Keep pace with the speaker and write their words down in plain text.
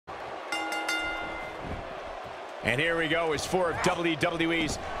And here we go as four of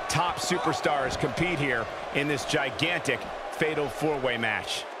WWE's top superstars compete here in this gigantic fatal four-way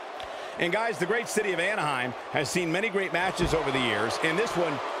match. And guys, the great city of Anaheim has seen many great matches over the years, and this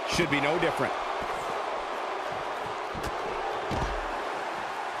one should be no different.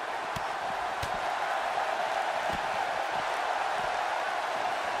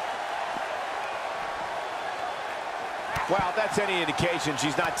 Well, if that's any indication,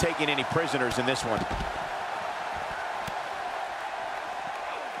 she's not taking any prisoners in this one.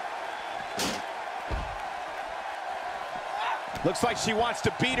 Looks like she wants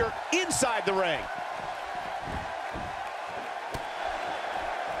to beat her inside the ring.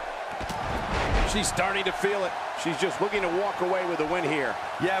 She's starting to feel it. She's just looking to walk away with a win here.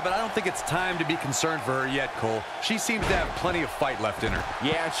 Yeah, but I don't think it's time to be concerned for her yet, Cole. She seems to have plenty of fight left in her.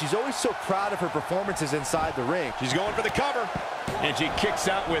 Yeah, she's always so proud of her performances inside the ring. She's going for the cover, and she kicks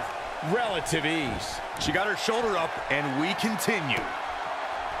out with relative ease. She got her shoulder up, and we continue.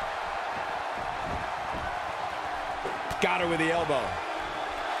 Got her with the elbow.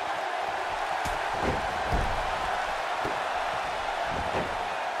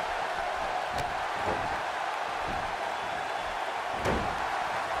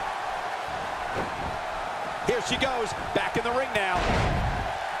 Here she goes, back in the ring now.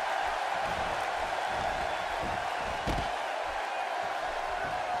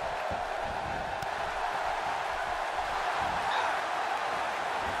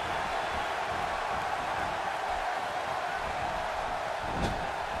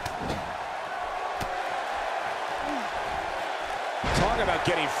 Talk about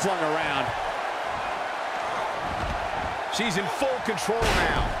getting flung around. She's in full control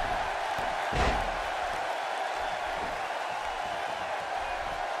now.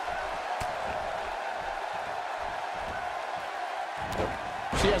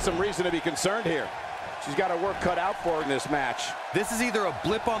 She has some reason to be concerned here. She's got her work cut out for her in this match. This is either a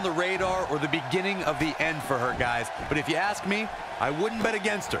blip on the radar or the beginning of the end for her, guys. But if you ask me, I wouldn't bet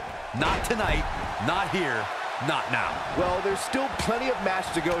against her. Not tonight, not here, not now. Well, there's still plenty of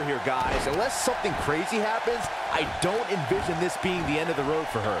match to go here, guys. Unless something crazy happens, I don't envision this being the end of the road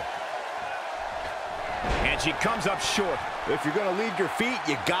for her. And she comes up short. If you're going to leave your feet,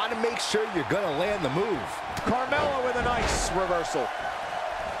 you got to make sure you're going to land the move. Carmella with a nice reversal.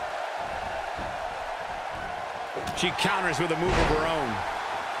 She counters with a move of her own.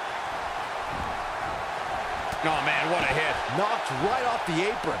 Oh, man, what a hit. Knocked right off the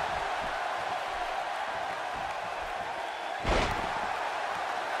apron.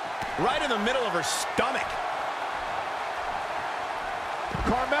 Right in the middle of her stomach.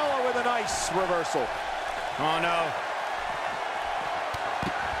 Carmella with a nice reversal. Oh, no.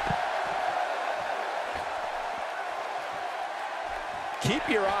 Keep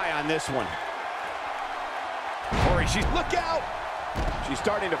your eye on this one. Look out! She's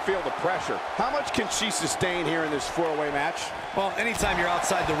starting to feel the pressure. How much can she sustain here in this four-way match? Well, anytime you're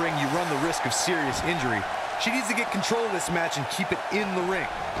outside the ring, you run the risk of serious injury. She needs to get control of this match and keep it in the ring.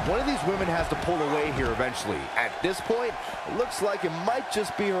 One of these women has to pull away here eventually. At this point, it looks like it might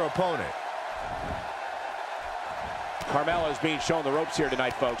just be her opponent. Carmella is being shown the ropes here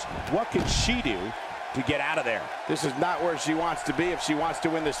tonight, folks. What can she do to get out of there? This is not where she wants to be if she wants to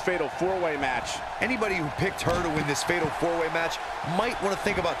win this fatal four-way match. Anybody who picked her to win this fatal four-way match might want to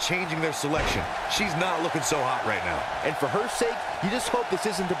think about changing their selection. She's not looking so hot right now. And for her sake, you just hope this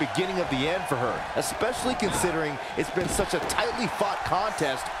isn't the beginning of the end for her, especially considering it's been such a tightly fought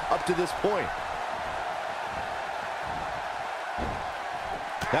contest up to this point.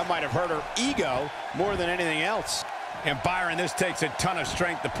 That might have hurt her ego more than anything else. And Byron, this takes a ton of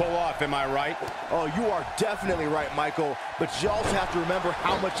strength to pull off, am I right? Oh, you are definitely right, Michael. But you also have to remember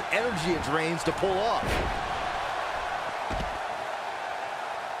how much energy it drains to pull off.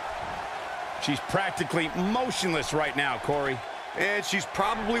 She's practically motionless right now, Corey. And she's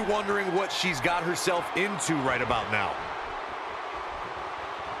probably wondering what she's got herself into right about now.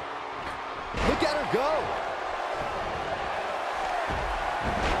 Look at her go.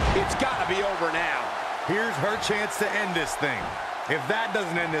 It's got to be over now. Here's her chance to end this thing. If that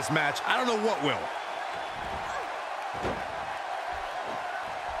doesn't end this match, I don't know what will.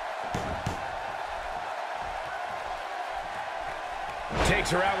 Takes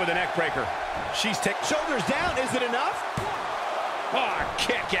her out with a neck breaker. She's shoulders down. Is it enough? Oh,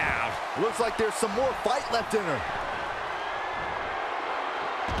 kick out. Looks like there's some more fight left in her.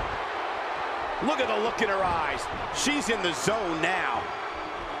 Look at the look in her eyes. She's in the zone now.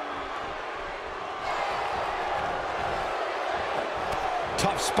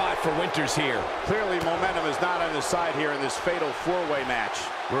 Tough spot for Winters here. Clearly, momentum is not on his side here in this fatal four-way match.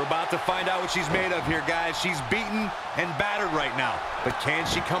 We're about to find out what she's made of here, guys. She's beaten and battered right now. But can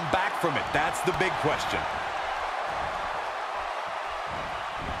she come back from it? That's the big question.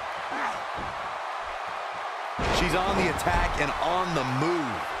 She's on the attack and on the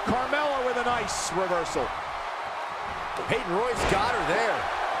move. Carmella with a nice reversal. Peyton Royce got her there.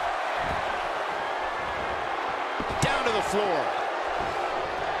 Down to the floor.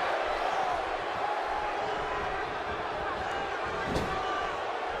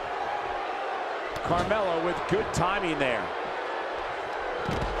 Carmella with good timing there.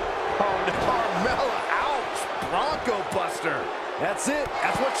 Oh, no. Carmella, ouch. Bronco buster. That's it.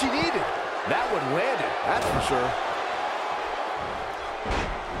 That's what she needed. That one landed, that's for sure.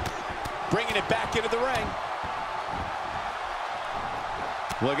 Bringing it back into the ring.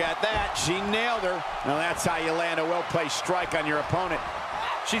 Look at that. She nailed her. Now that's how you land a well-placed strike on your opponent.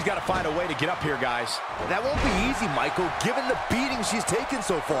 She's got to find a way to get up here, guys. That won't be easy, Michael, given the beating she's taken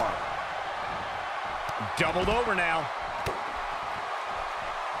so far. Doubled over now.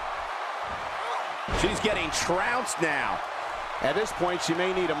 She's getting trounced now. At this point, she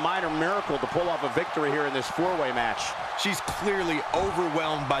may need a minor miracle to pull off a victory here in this four-way match. She's clearly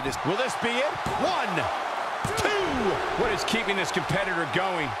overwhelmed by this. Will this be it? 1, 2. What is keeping this competitor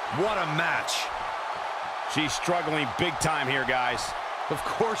going? What a match. She's struggling big time here, guys. Of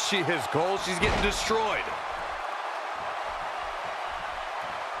course she is, Cole. She's getting destroyed.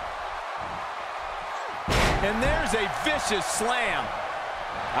 And there's a vicious slam.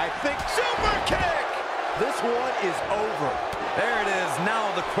 I think Super kick! This one is over. There it is.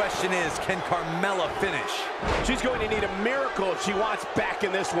 Now the question is, can Carmella finish? she's going to need a miracle if she wants back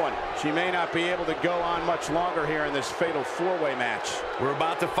in this one. She may not be able to go on much longer here in this fatal four-way match. We're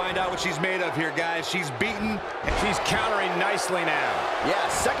about to find out what she's made of here, guys. She's beaten, and she's countering nicely now. Yeah,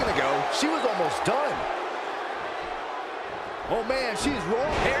 a second ago, she was almost done. Oh, man, she's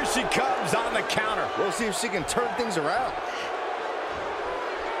rolling. Here she comes on the counter. We'll see if she can turn things around.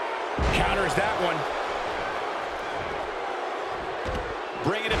 Counters that one.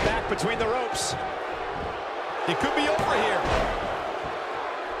 Bringing it back between the ropes. It could be over here.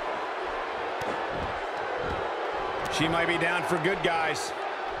 She might be down for good, guys.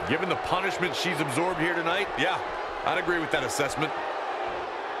 Given the punishment she's absorbed here tonight, yeah, I'd agree with that assessment.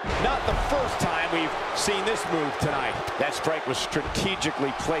 Not the first time we've seen this move tonight. That strike was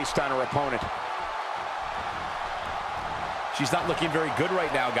strategically placed on her opponent. She's not looking very good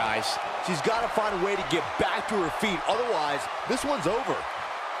right now, guys. She's got to find a way to get back to her feet. Otherwise, this one's over.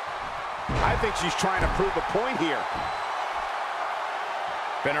 I think she's trying to prove a point here.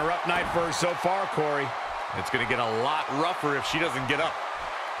 Been a rough night for her so far, Corey. It's going to get a lot rougher if she doesn't get up.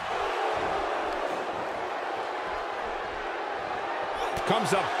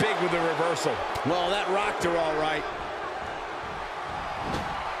 Comes up big with a reversal. Well, that rocked her all right.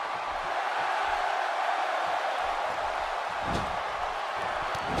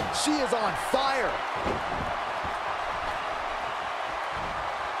 She is on fire.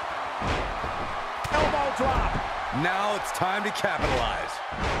 Elbow drop. Now it's time to capitalize.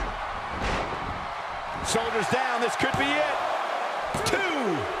 Shoulders down. This could be it. 2.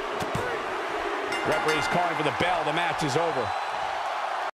 Referee's calling for the bell. The match is over.